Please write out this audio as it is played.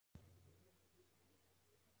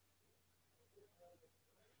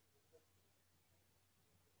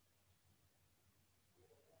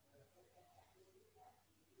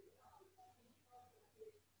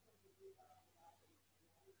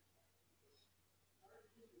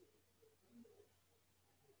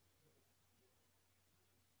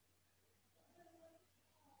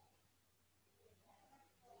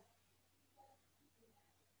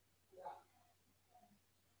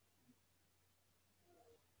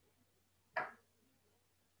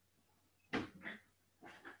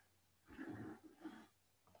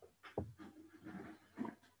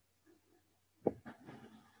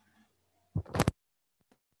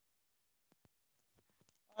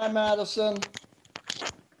Hi, Madison.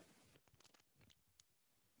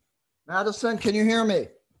 Madison, can you hear me?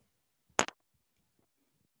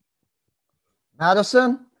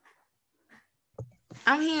 Madison?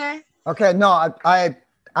 I'm here. Okay, no,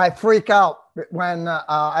 I freak out when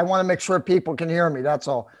I want to make sure people can hear me. That's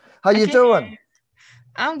all. How you doing?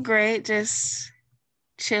 I'm great. Just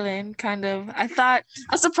chilling, kind of. I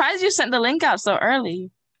was surprised you sent the link out so early.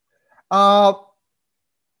 Uh,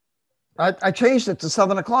 I changed it to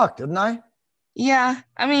 7 o'clock, didn't I? Yeah,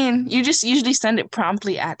 I mean, you just usually send it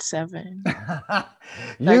promptly at 7. So I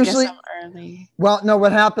guess Usually, I'm early. well, no,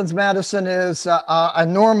 what happens, Madison, is I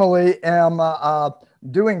normally am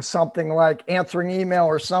doing something like answering email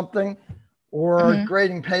or something or Hmm.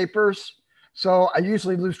 grading papers. So I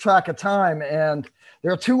usually lose track of time. And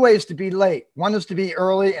there are two ways to be late. One is to be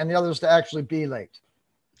early, and the other is to actually be late.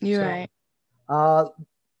 You're So, right. uh,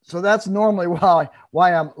 so that's normally why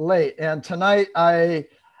I'm late. And tonight uh,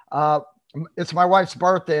 it's my wife's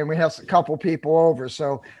birthday, and we have a couple people over.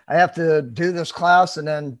 So I have to do this class and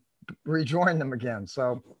then rejoin them again.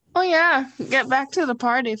 So Oh yeah, get back to the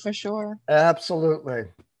party for sure. absolutely.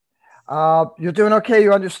 You're doing okay?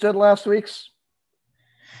 You understood last week's?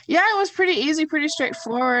 Yeah, it was pretty easy, pretty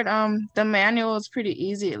straightforward. The manual is pretty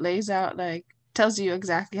easy. It lays out like tells you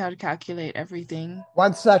exactly how to calculate everything.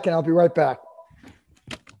 1 second, I'll be right back.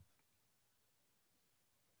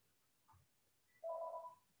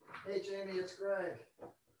 Hey, Jamie, it's Greg.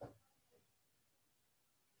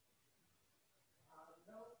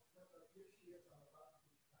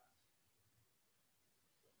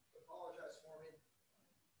 Apologize for me.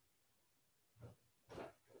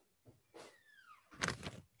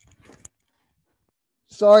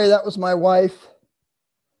 Sorry, that was my wife.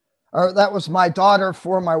 Or that was my daughter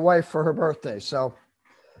for my wife for her birthday. So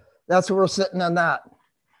that's where we're sitting on that.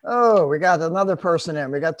 Oh, we got another person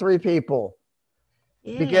in. We got 3 people.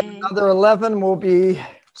 We get Yeah. another 11, we'll be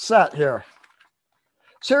set here.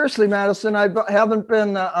 Seriously, Madison, I haven't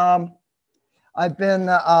been. I've been.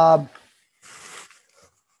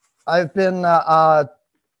 I've been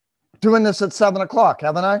doing this at 7 o'clock,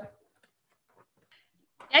 haven't I?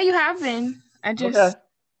 Yeah, you have been. Okay.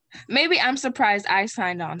 Maybe I'm surprised I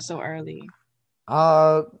signed on so early.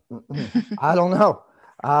 I don't know.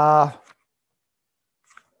 I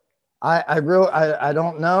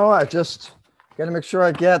don't know. I just got to make sure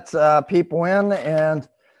I get people in. And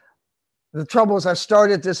the trouble is, I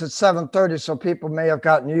started this at 7:30, so people may have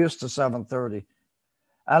gotten used to 7:30.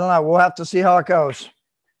 I don't know. We'll have to see how it goes.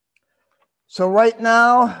 So right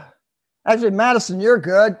now, actually, Madison, you're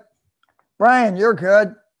good. Brian, you're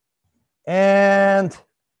good. And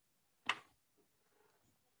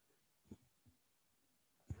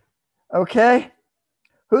okay.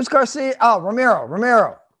 Who's Garcia? Oh,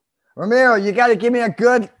 Ramiro, you got to give me a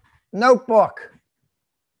good notebook.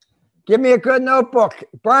 Give me a good notebook.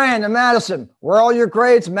 Brian and Madison, were all your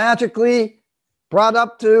grades magically brought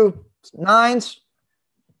up to 9s?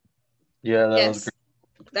 Yeah, that was Yes.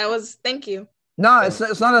 great. Thank you. No, it's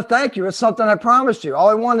not a thank you. It's something I promised you. All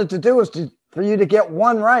I wanted to do was for you to get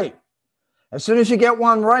one right. As soon as you get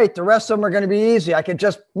one right, the rest of them are going to be easy. I can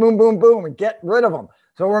just boom, boom, boom and get rid of them.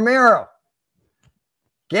 So Ramiro,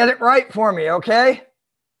 get it right for me, okay?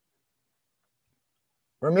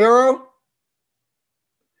 Ramiro,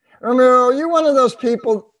 you're one of those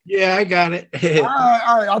people. Yeah, I got it.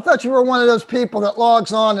 All right. I thought you were one of those people that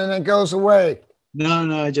logs on and then goes away.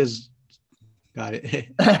 No, I just got it.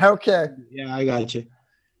 Okay. Yeah, I got you.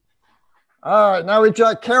 All right. Now we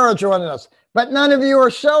got Kara joining us, but none of you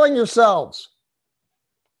are showing yourselves.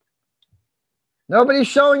 Nobody's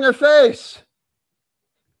showing their face.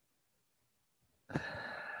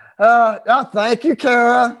 Thank you,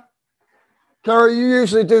 Kara. Kara, you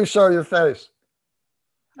usually do show your face.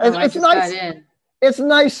 It's nice. It's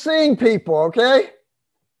nice seeing people, okay?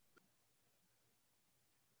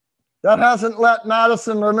 That hasn't let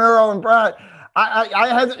Madison, Ramiro, and Brad.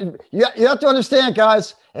 You have to understand,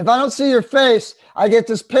 guys, if I don't see your face, I get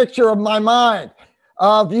this picture of my mind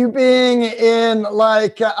of you being in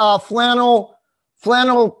like flannel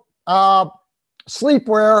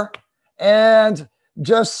sleepwear and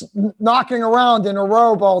just knocking around in a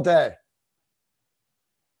robe all day.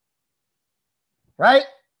 Right?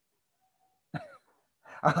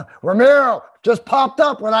 Ramiro just popped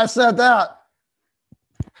up when I said that.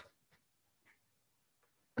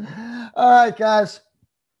 All right, guys.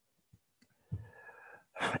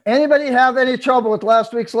 Anybody have any trouble with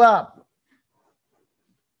last week's lab?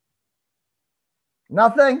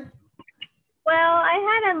 Nothing? Well,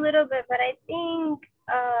 I had a little bit, but I think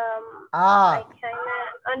I kind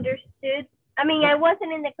of understood. I mean, I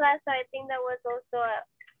wasn't in the class, so I think that was also,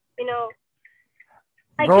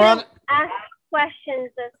 I Veronica, can't ask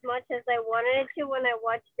questions as much as I wanted to when I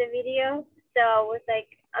watched the video. So I was like,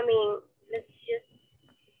 I mean, let's just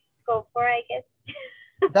go for it, I guess.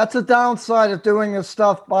 that's a downside of doing this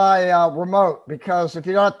stuff by remote, because if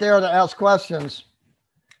you're not there to ask questions,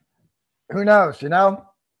 who knows, you know?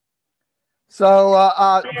 So,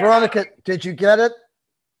 Veronica, did you get it?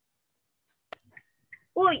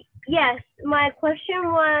 Well, yes. My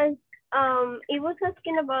question was, it was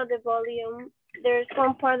asking about the volume. There's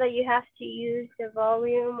one part that you have to use the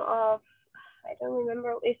volume of, I don't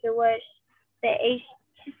remember if it was the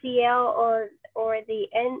HCl or the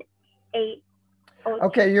N8.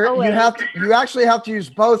 Okay, you actually have to use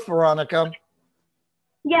both, Veronica.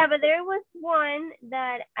 Yeah, but there was one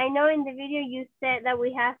that I know in the video you said that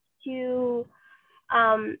we have to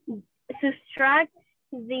subtract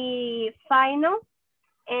the final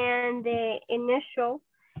and the initial,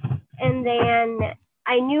 and then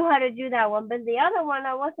I knew how to do that one, but the other one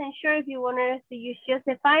I wasn't sure if you wanted us to use just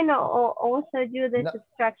the final or also do the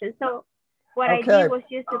subtraction. So what I did was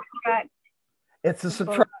just subtract. It's a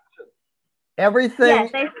subtraction.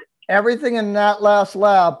 Everything, everything in that last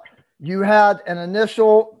lab, you had an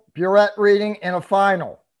initial burette reading and a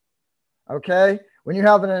final. Okay, when you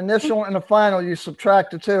have an initial and a final, you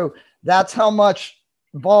subtract the two. That's how much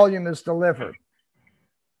volume is delivered.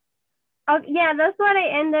 Yeah, that's what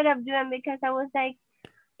I ended up doing, because I was like,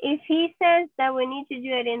 if he says that we need to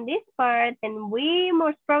do it in this part, then we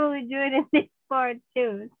most probably do it in this part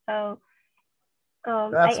too. So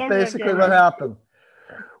that's basically what happened.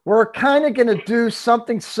 We're kind of going to do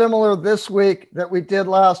something similar this week that we did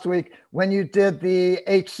last week when you did the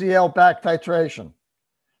HCl back titration.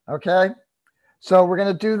 Okay, so we're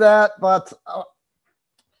going to do that, but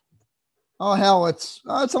oh hell, it's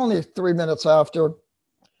only 3 minutes after.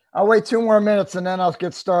 I'll wait 2 more minutes and then I'll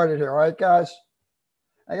get started here. All right, guys.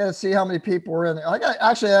 I got to see how many people are in there.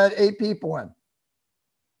 I had 8 people in.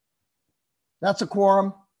 That's a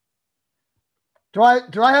quorum. Do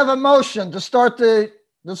I have a motion to start the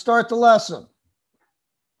lesson?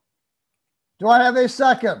 Do I have a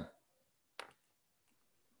second?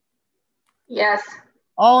 Yes.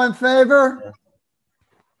 All in favor?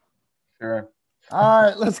 Sure. All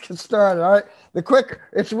right, let's get started. All right.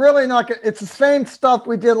 It's really not going to, it's the same stuff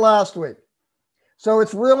we did last week. So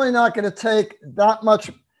it's really not going to take that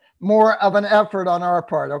much more of an effort on our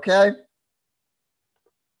part, okay?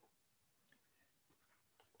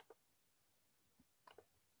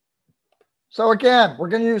 So again, we're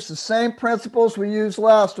going to use the same principles we used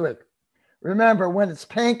last week. Remember, when it's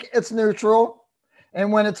pink, it's neutral.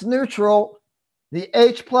 And when it's neutral, the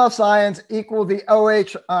H+ ions equal the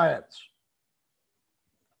OH ions.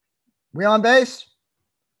 We on base?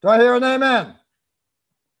 Do I hear an amen?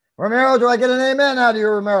 Romero, do I get an amen out of you,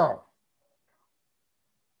 Romero?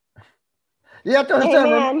 You have to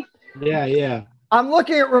understand. Yeah. I'm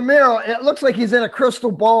looking at Romero. It looks like he's in a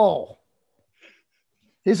crystal ball.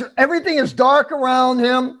 Everything is dark around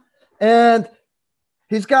him, and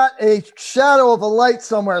he's got a shadow of a light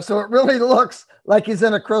somewhere. So it really looks like he's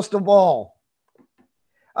in a crystal ball.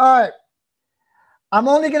 All right. I'm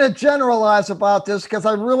only going to generalize about this because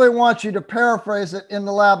I really want you to paraphrase it in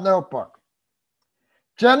the lab notebook.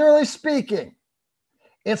 Generally speaking,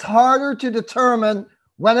 it's harder to determine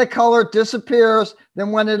when a color disappears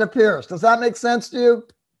than when it appears. Does that make sense to you?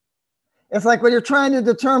 It's like when you're trying to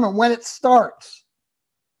determine when it starts.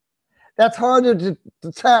 That's harder to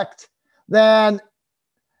detect than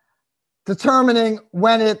determining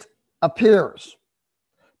when it appears.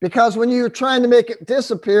 Because when you're trying to make it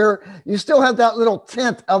disappear, you still have that little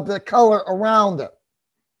tint of the color around it.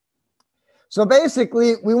 So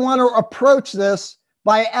basically, we want to approach this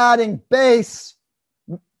by adding base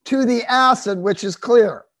to the acid, which is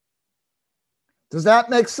clear. Does that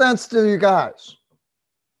make sense to you guys?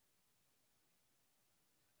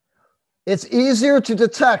 It's easier to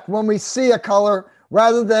detect when we see a color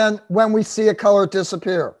rather than when we see a color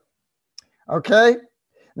disappear. Okay?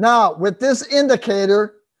 Now, with this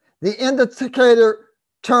indicator, the indicator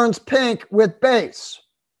turns pink with base.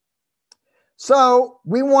 So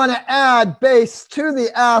we want to add base to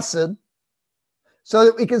the acid so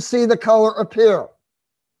that we can see the color appear.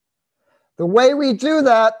 The way we do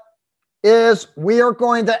that is we are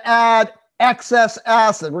going to add excess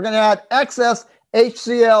acid. We're going to add excess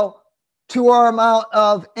HCl to our amount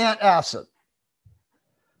of antacid.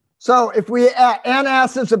 So if we add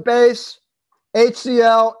antacid is a base,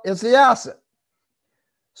 HCl is the acid.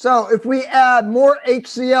 So if we add more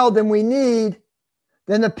HCl than we need,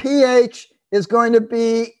 then the pH is going to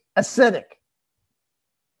be acidic.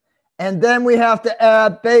 And then we have to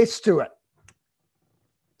add base to it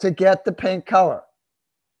to get the pink color.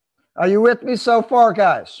 Are you with me so far,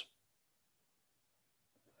 guys?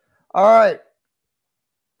 All right.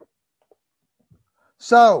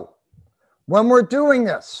 So when we're doing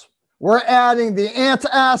this, we're adding the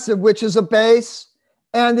antacid, which is a base,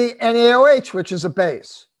 and the NaOH, which is a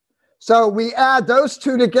base. So we add those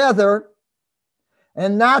two together,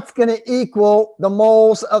 and that's going to equal the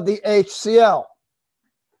moles of the HCl.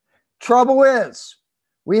 Trouble is,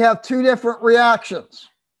 we have two different reactions.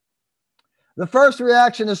 The first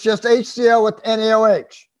reaction is just HCl with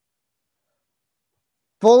NaOH.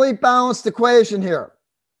 Fully balanced equation here.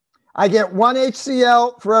 I get one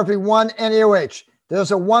HCl for every one NaOH.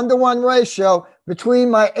 There's a 1-to-1 ratio between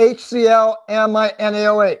my HCl and my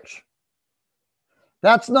NaOH.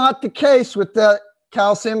 That's not the case with the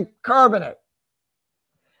calcium carbonate.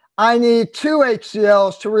 I need two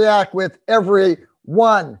HCl's to react with every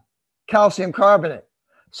one calcium carbonate.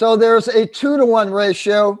 So there's a 2-to-1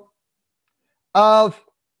 ratio of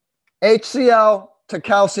HCl to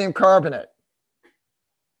calcium carbonate.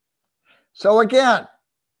 So again,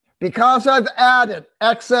 because I've added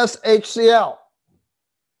excess HCl,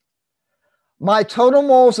 my total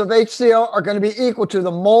moles of HCl are going to be equal to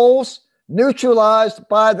the moles neutralized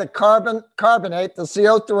by the carbonate, the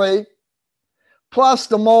CO3, plus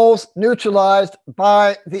the moles neutralized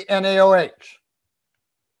by the NaOH.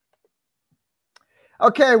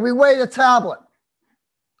 Okay, we weighed a tablet.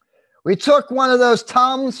 We took one of those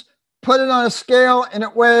Tums, put it on a scale, and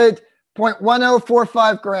it weighed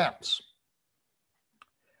 0.1045 grams.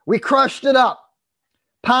 We crushed it up,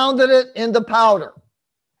 pounded it into powder.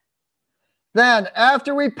 Then,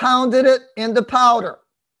 after we pounded it into powder,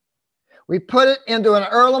 we put it into an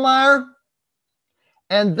Erlenmeyer,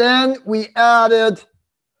 and then we added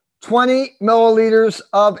 20 milliliters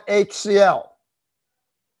of HCl.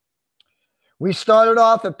 We started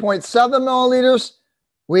off at 0.7 milliliters.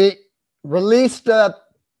 We released the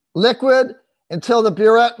liquid until the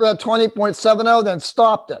burette read 20.70, then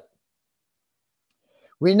stopped it.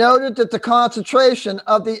 We noted that the concentration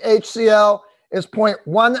of the HCl is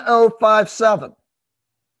 0.1057.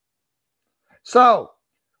 So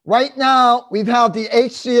right now we've had the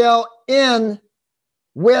HCl in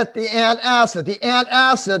with the antacid. The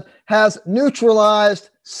antacid has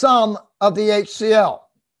neutralized some of the HCl.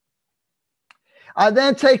 I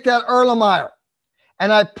then take that Erlenmeyer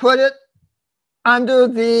and I put it under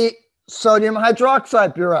the sodium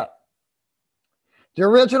hydroxide burette. The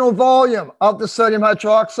original volume of the sodium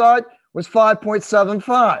hydroxide was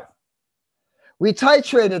 5.75. We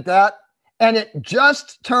titrated that, and it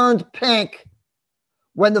just turned pink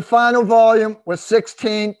when the final volume was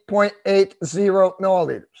 16.80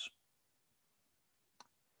 milliliters.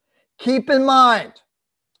 Keep in mind,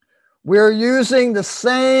 we're using the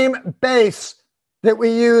same base that we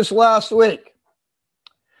used last week.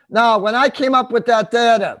 Now, when I came up with that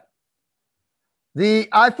data,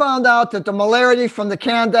 I found out that the molarity from the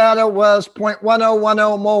CAN data was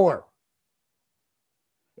 0.1010 molar.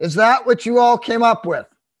 Is that what you all came up with?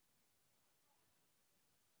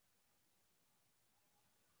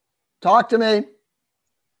 Talk to me. Are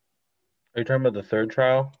you talking about the third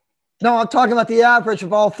trial? No, I'm talking about the average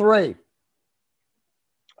of all three.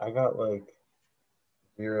 I got like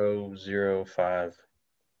 0.005.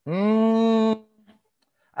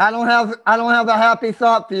 I don't have a happy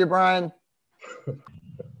thought for you, Brian.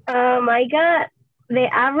 I got the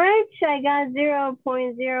average. I got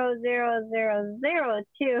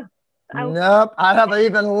 0.00002. Nope, I have an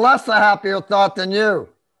even less a happier thought than you.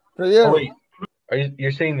 For you. Oh, wait.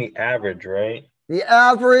 You're saying the average, right? The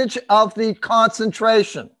average of the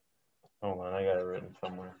concentration. Hold on, I got it written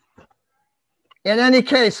somewhere. In any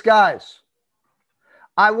case, guys,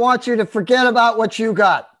 I want you to forget about what you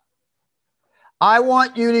got. I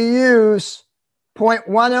want you to use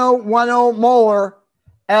 0.1010 molar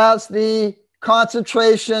as the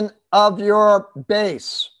concentration of your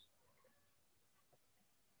base.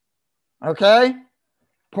 Okay?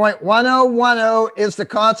 0.1010 is the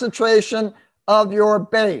concentration of your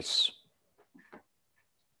base.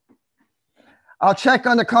 I'll check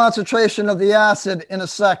on the concentration of the acid in a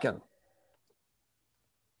second.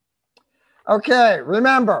 Okay,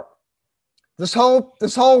 remember, this whole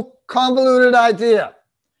convoluted idea.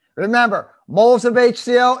 Remember, moles of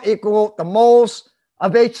HCl equal the moles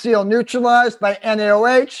of HCl neutralized by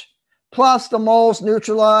NaOH plus the moles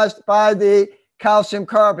neutralized by the calcium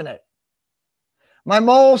carbonate. My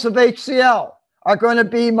moles of HCl are going to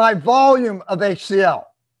be my volume of HCl.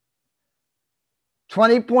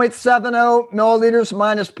 20.70 milliliters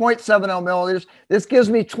minus 0.70 milliliters. This gives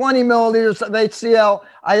me 20 milliliters of HCl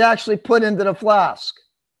I actually put into the flask.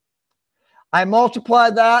 I multiply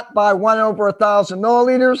that by 1/1000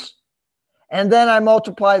 milliliters, And then I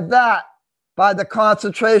multiply that by the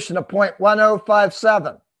concentration of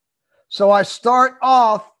 0.1057. So I start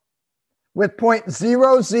off with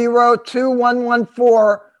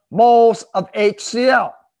 0.002114 moles of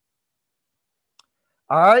HCl.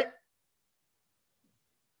 All right.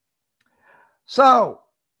 So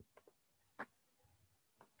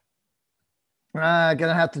I'm going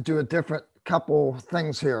to have to do a different couple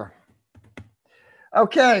things here.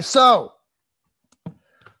 Okay, so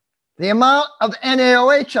the amount of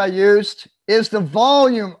NaOH I used is the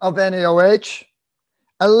volume of NaOH,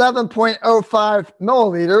 11.05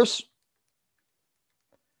 milliliters,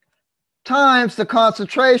 times the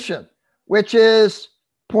concentration, which is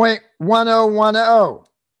 0.1010.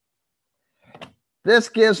 This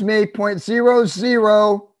gives me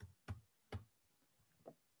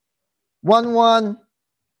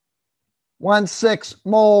 0.001116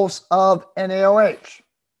 moles of NaOH.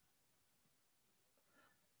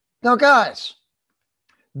 Now, guys,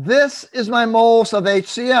 this is my moles of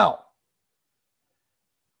HCl.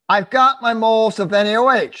 I've got my moles of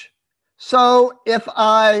NaOH. So if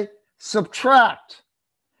I subtract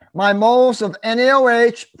my moles of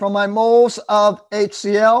NaOH from my moles of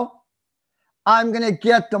HCl, I'm going to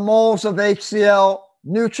get the moles of HCl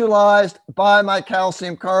neutralized by my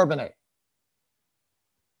calcium carbonate.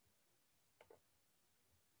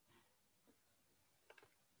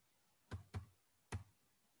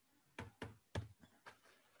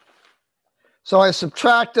 So I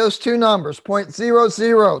subtract those two numbers,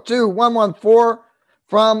 0.002114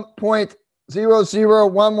 from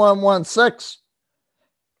 0.001116,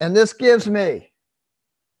 and this gives me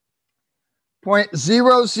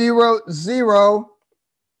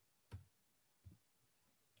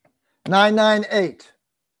 0.000998.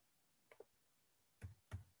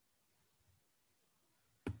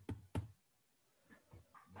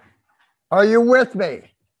 Are you with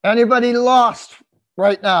me? Anybody lost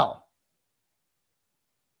right now?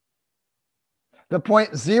 The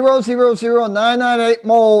 0.000998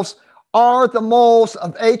 moles are the moles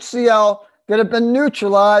of HCl that have been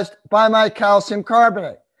neutralized by my calcium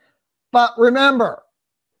carbonate. But remember,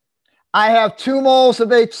 I have 2 moles of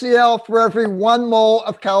HCl for every 1 mole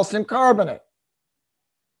of calcium carbonate.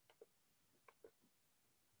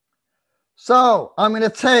 So I'm going to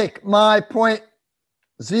take my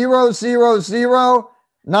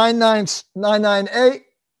 0.000998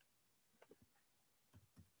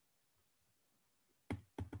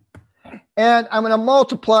 and I'm going to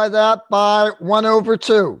multiply that by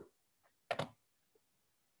 1/2.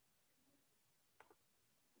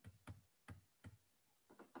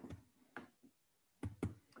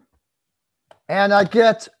 And I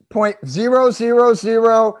get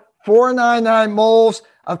 0.000499 moles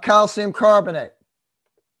of calcium carbonate.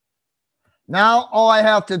 Now all I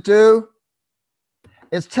have to do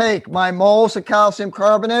is take my moles of calcium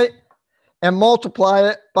carbonate and multiply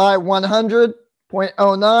it by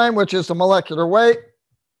 100.09, which is the molecular weight.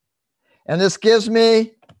 And this gives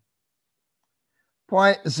me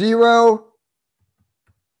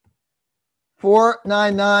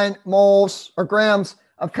 0.0499 moles or grams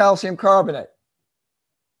of calcium carbonate.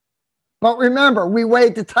 But remember, we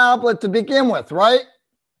weighed the tablet to begin with, right?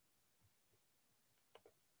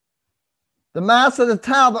 The mass of the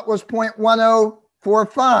tablet was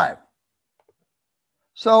 0.1045.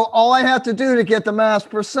 So all I have to do to get the mass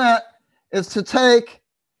percent is to take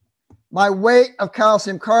my weight of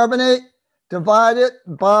calcium carbonate, divide it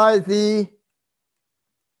by the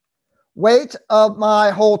weight of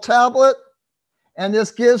my whole tablet, and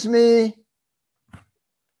this gives me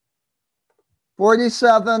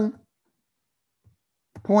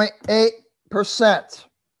 47.8%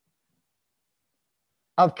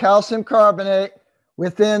 of calcium carbonate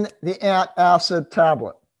within the antacid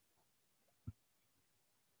tablet.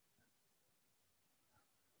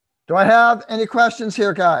 Do I have any questions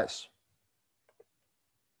here, guys?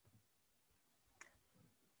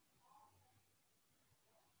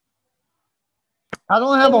 I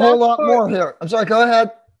don't have a whole lot more here. I'm sorry, go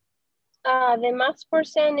ahead. The mass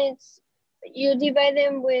percent is, you divide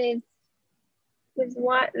them with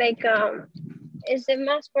what? Like, is the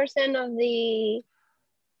mass percent of the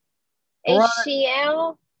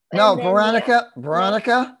HCl? No, Veronica.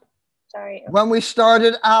 Sorry. When we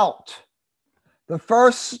started out, the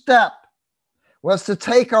first step was to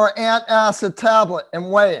take our antacid tablet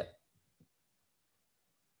and weigh it.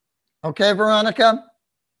 Okay, Veronica?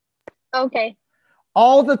 Okay.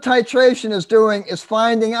 All the titration is doing is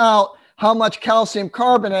finding out how much calcium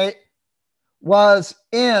carbonate was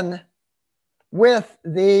in with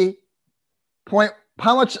the point,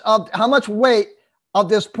 how much weight of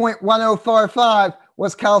this 0.1045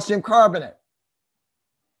 was calcium carbonate.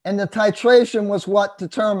 And the titration was what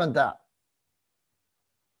determined that.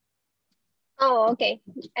 Oh, okay.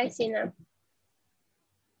 I see now.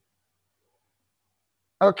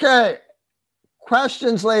 Okay.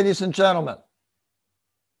 Questions, ladies and gentlemen?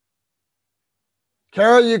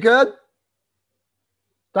 Kara, you good?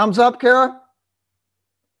 Thumbs up, Kara?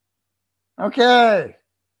 Okay.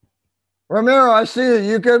 Ramiro, I see you.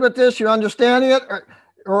 You good with this? You understanding it?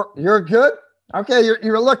 Or you're good? Okay,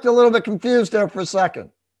 you looked a little bit confused there for a second.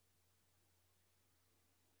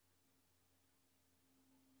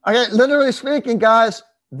 Okay, literally speaking, guys,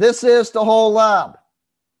 this is the whole lab.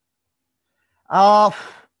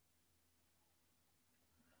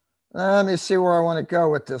 Let me see where I want to go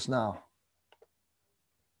with this now.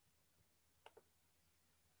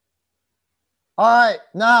 All right,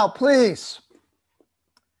 now, please,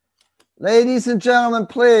 ladies and gentlemen,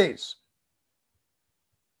 please,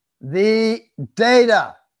 the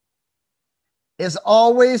data is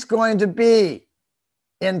always going to be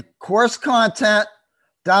in course content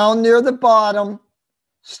down near the bottom,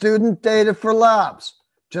 student data for labs.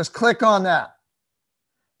 Just click on that.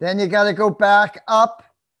 Then you got to go back up,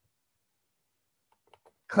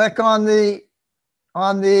 click on the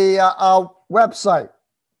website.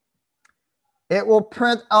 It will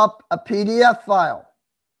print up a PDF file.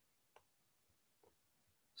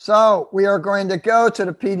 So we are going to go to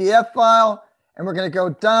the PDF file and we're going to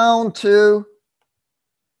go down to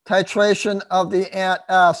titration of the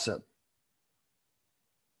antacid.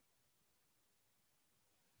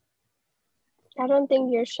 I don't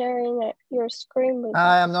think you're sharing your screen with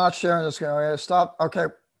I us. am not sharing the screen. Okay, stop. Okay.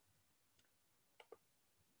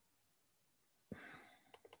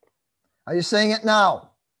 Are you seeing it now?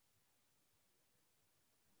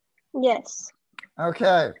 Yes.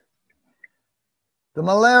 Okay. The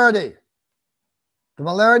molarity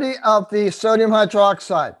of the sodium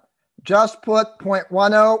hydroxide, just put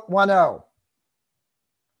 0.1010.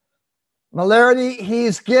 Molarity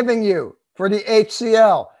he's giving you for the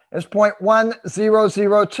HCl is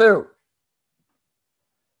 0.1002.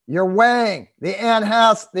 You're weighing the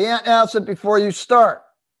antacid before you start.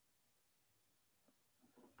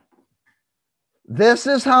 This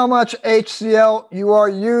is how much HCl you are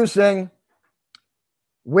using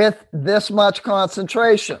with this much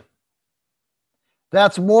concentration.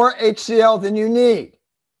 That's more HCl than you need.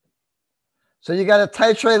 So you got to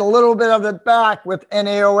titrate a little bit of it back with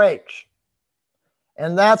NaOH.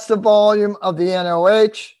 And that's the volume of the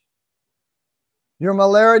NaOH. Your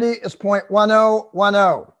molarity is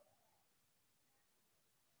 0.1010.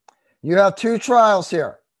 You have two trials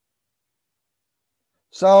here.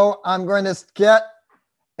 So I'm going to get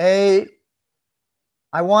I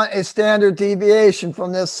want a standard deviation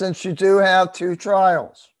from this since you do have two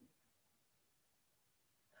trials.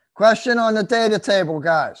 Question on the data table,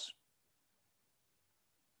 guys.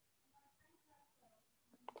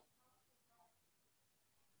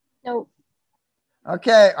 No.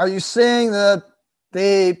 Okay, are you seeing are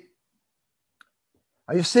you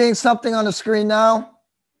seeing something on the screen now?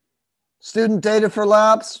 Student data for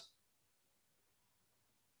labs?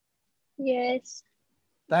 Yes.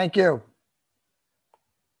 Thank you.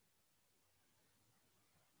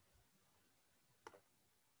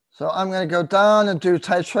 So I'm going to go down and do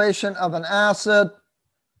titration of an acid,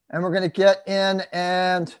 and we're going to get in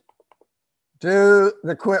and do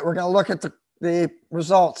the quiz. We're going to look at the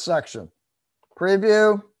results section.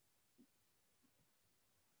 Preview.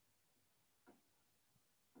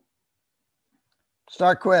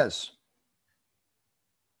 Start quiz.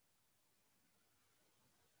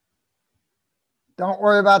 Don't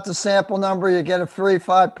worry about the sample number. You get a free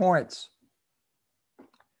 5 points.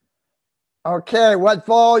 Okay, what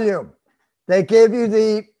volume? They give you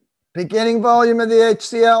the beginning volume of the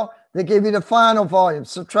HCl. They give you the final volume.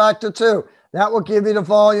 Subtract the two. That will give you the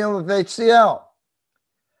volume of HCl.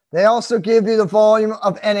 They also give you the volume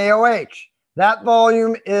of NaOH. That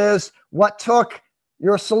volume is what took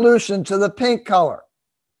your solution to the pink color.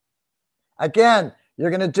 Again, you're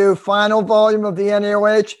going to do final volume of the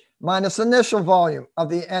NaOH minus initial volume of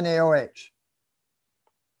the NaOH.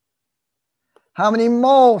 How many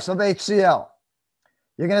moles of HCl?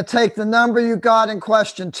 You're going to take the number you got in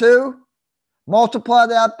question 2, multiply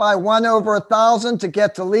that by 1 over 1,000 to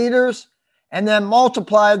get to liters, and then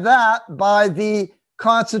multiply that by the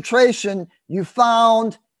concentration you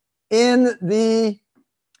found in the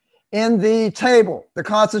table, the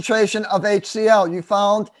concentration of HCl you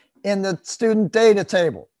found in the student data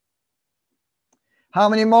table. How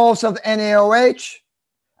many moles of NaOH?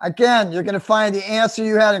 Again, you're going to find the answer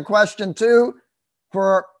you had in question 2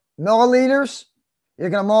 for milliliters. You're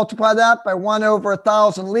going to multiply that by 1 over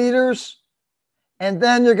 1,000 liters. and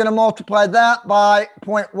then you're going to multiply that by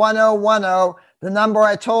 0.1010. The number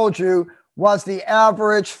I told you was the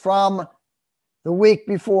average from the week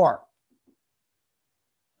before.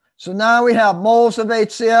 So now we have moles of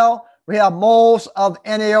HCl, we have moles of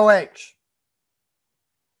NaOH.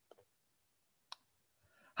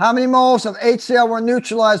 How many moles of HCl were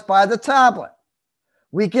neutralized by the tablet?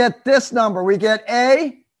 We get this number. We get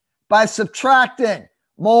A by subtracting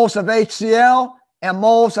moles of HCl and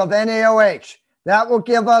moles of NaOH. That will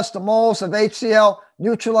give us the moles of HCl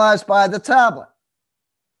neutralized by the tablet.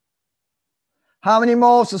 How many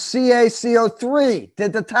moles of CaCO3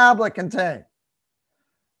 did the tablet contain?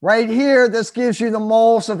 Right here, this gives you the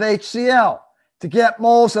moles of HCl. To get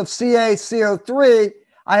moles of CaCO3,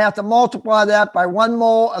 I have to multiply that by 1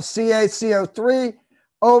 mole of CaCO3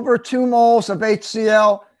 over 2 moles of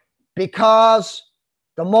HCl, because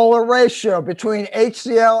the molar ratio between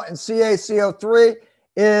HCl and CaCO3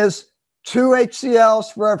 is 2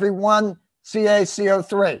 HCl's for every 1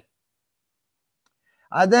 CaCO3.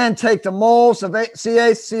 I then take the moles of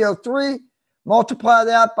CaCO3, multiply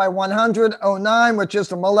that by 109, which is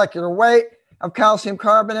the molecular weight of calcium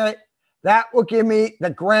carbonate. That will give me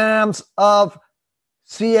the grams of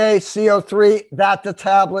CaCO3 that the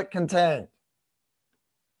tablet contained.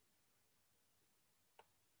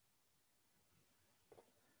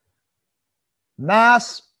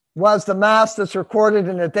 Mass was the mass that's recorded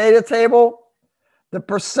in the data table. The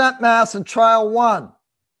percent mass in trial 1.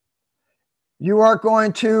 You are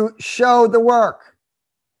going to show the work.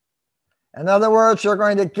 In other words, you're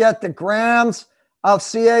going to get the grams of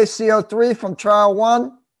CaCO3 from trial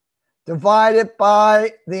 1 divided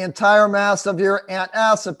by the entire mass of your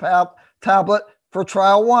antacid tablet for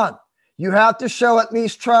trial 1. You have to show at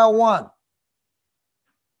least trial 1.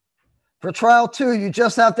 For trial 2, you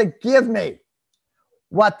just have to give me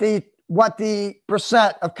what the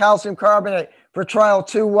percent of calcium carbonate for trial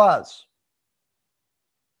 2 was.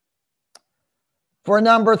 For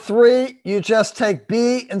number 3, you just take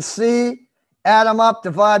B and C, add them up,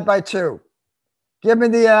 divide by 2. Give me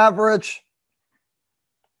the average,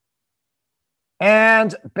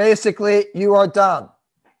 and basically you are done.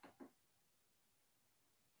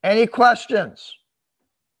 Any questions?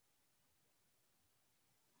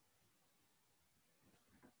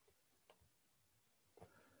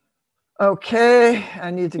 Okay,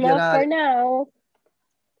 I need to get out. Not for now.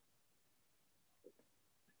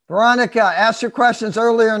 Veronica, ask your questions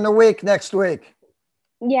earlier in the week next week.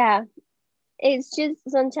 Yeah, it's just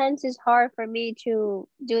sometimes it's hard for me to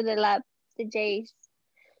do the lab the days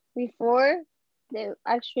before the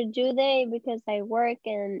actual due day because I work,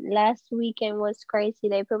 and last weekend was crazy.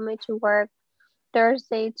 They put me to work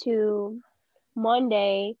Thursday to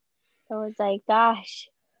Monday. I was like, gosh,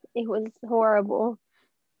 it was horrible.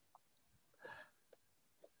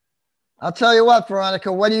 I'll tell you what,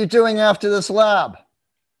 Veronica, what are you doing after this lab?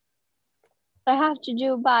 I have to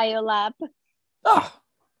do bio lab. Oh,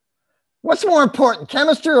 what's more important,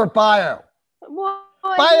 chemistry or bio? Well,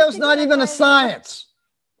 Bio's not even a science.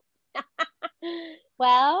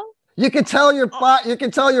 Well, You can tell your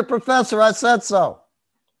professor I said so.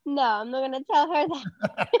 no, I'm not gonna tell her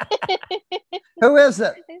that. Who is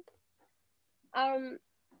it?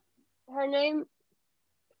 Her name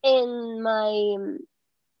in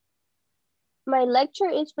my lecture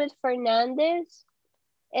is with Fernandez,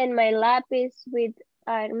 and my lab is with,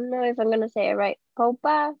 I don't know if I'm gonna say it right,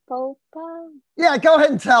 Popa. Yeah, go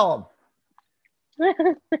ahead and tell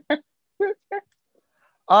him.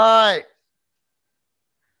 All right.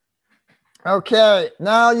 Okay,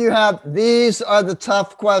 now you have, these are the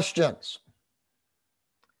tough questions.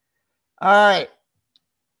 All right.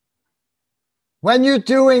 When you're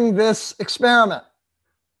doing this experiment,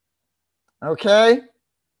 okay,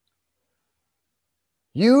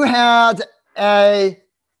 you had an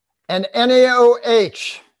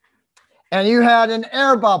NaOH and you had an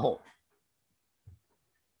air bubble.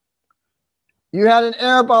 You had an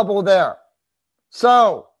air bubble there.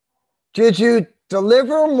 So, did you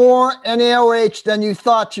deliver more NaOH than you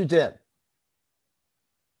thought you did?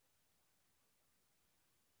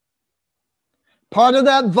 Part of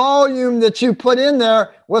that volume that you put in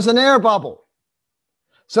there was an air bubble.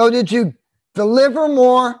 So did you deliver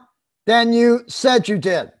more than you said you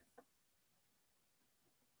did?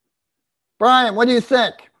 Brian, what do you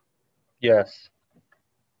think? Yes.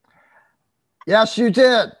 Yes, you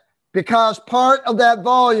did, because part of that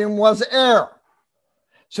volume was air.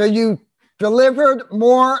 So you delivered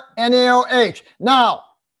more NaOH. Now,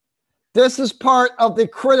 this is part of the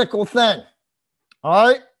critical thing. All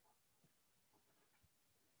right?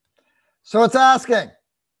 So it's asking,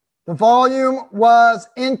 the volume was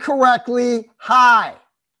incorrectly high.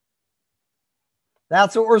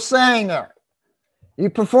 That's what we're saying there. You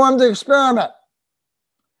performed the experiment.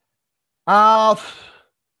 And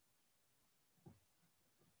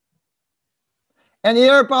the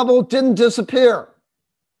air bubble didn't disappear.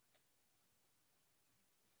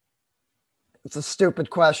 It's a stupid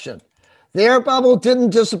question. The air bubble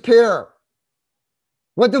didn't disappear.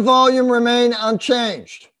 Would the volume remain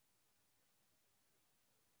unchanged?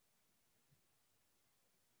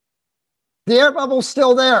 The air bubble's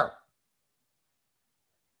still there.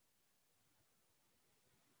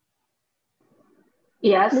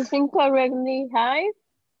 Yes. It's incorrectly high.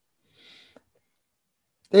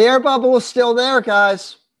 The air bubble is still there,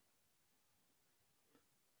 guys.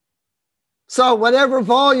 So whatever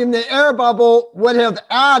volume the air bubble would have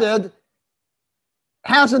added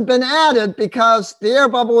hasn't been added because the air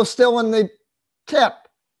bubble is still in the tip.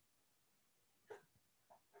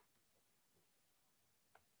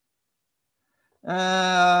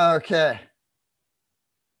 Okay.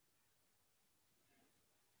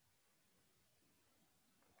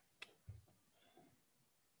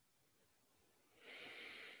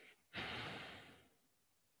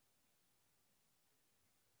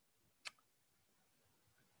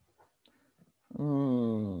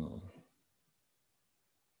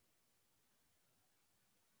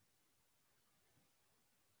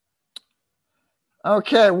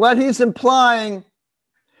 Okay, what he's implying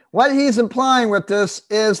with this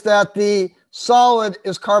is that the solid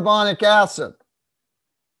is carbonic acid.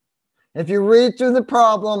 If you read through the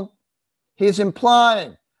problem, he's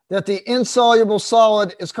implying that the insoluble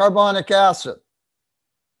solid is carbonic acid.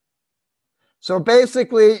 So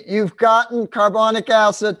basically, you've gotten carbonic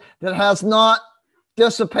acid that has not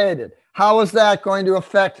dissipated. How is that going to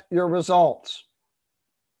affect your results?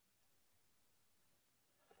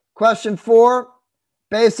 Question 4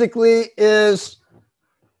 basically is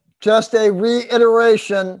just a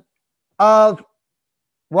reiteration of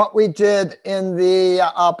what we did in the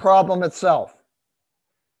problem itself.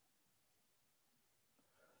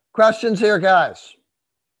 Questions here, guys?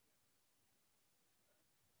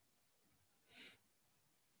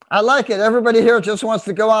 I like it. Everybody here just wants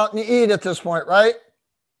to go out and eat at this point, right?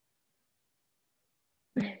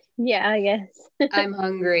 Yeah, I guess. I'm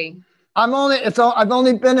hungry. I've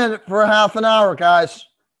only been in it for half an hour, guys.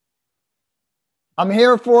 I'm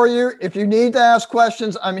here for you. If you need to ask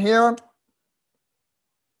questions, I'm here.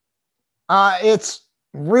 It's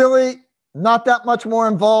really not that much more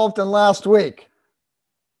involved than last week.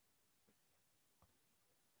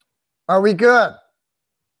 Are we good?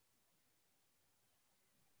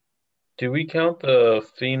 Do we count the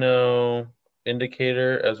pheno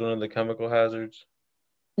indicator as one of the chemical hazards?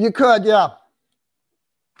 You could, yeah.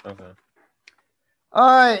 Okay. All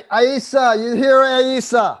right, Aisa, you here,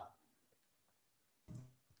 Aisa?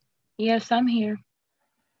 Yes, I'm here.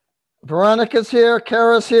 Veronica's here,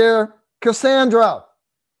 Kara's here, Cassandra.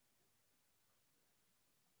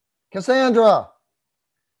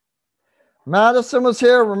 Madison was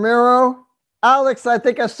here, Ramiro. Alex, I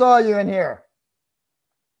think I saw you in here.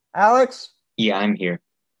 Alex? Yeah, I'm here.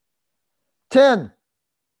 10.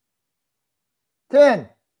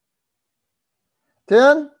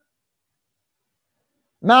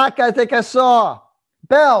 Mac, I think I saw.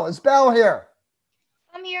 Belle, is Belle here?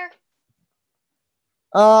 I'm here.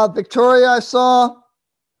 Victoria, I saw.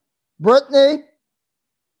 Brittany?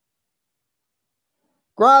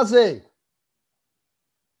 Grazi?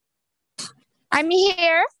 I'm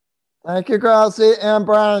here. Thank you, Grazi. And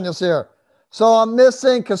Brian is here. So I'm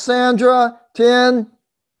missing Cassandra, Tin,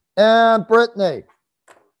 and Brittany.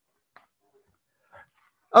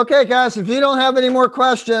 Okay, guys, if you don't have any more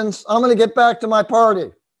questions, I'm going to get back to my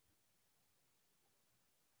party.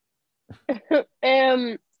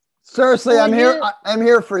 Seriously, I'm here. I'm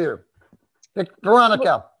here for you.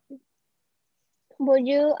 Veronica. Will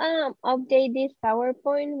you update this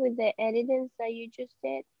PowerPoint with the editings that you just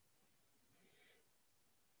did?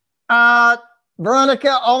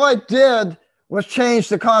 Veronica, all I did was change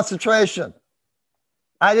the concentration.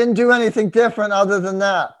 I didn't do anything different other than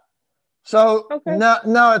that. So okay.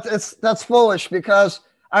 No, that's foolish because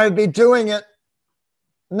I would be doing it.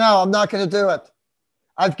 No, I'm not going to do it.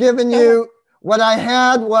 I've given you what I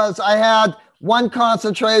had one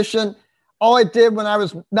concentration. All I did when I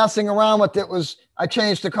was messing around with it was I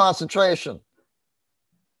changed the concentration.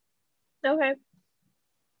 Okay.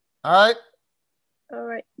 All right. All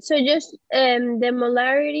right. So just the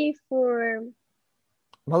molarity for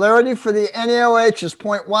the NaOH is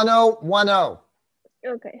 0.1010.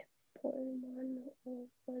 Okay.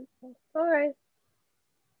 0.1010. All right.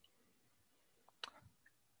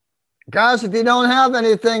 Guys, if you don't have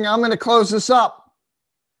anything, I'm going to close this up.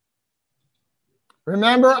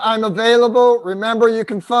 Remember, I'm available. Remember, you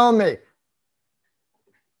can phone me.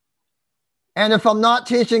 And if I'm not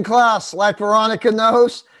teaching class, like Veronica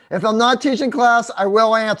knows, if I'm not teaching class, I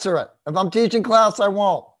will answer it. If I'm teaching class, I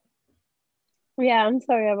won't. Yeah, I'm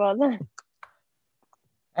sorry about that.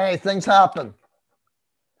 Hey, things happen.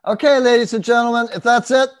 Okay, ladies and gentlemen, if that's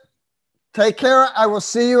it, take care. I will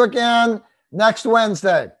see you again next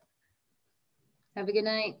Wednesday. Have a good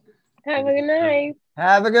night. Have a good night.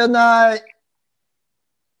 Have a good night.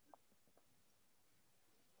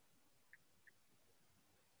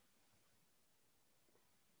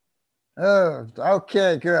 Oh,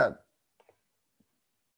 okay, good.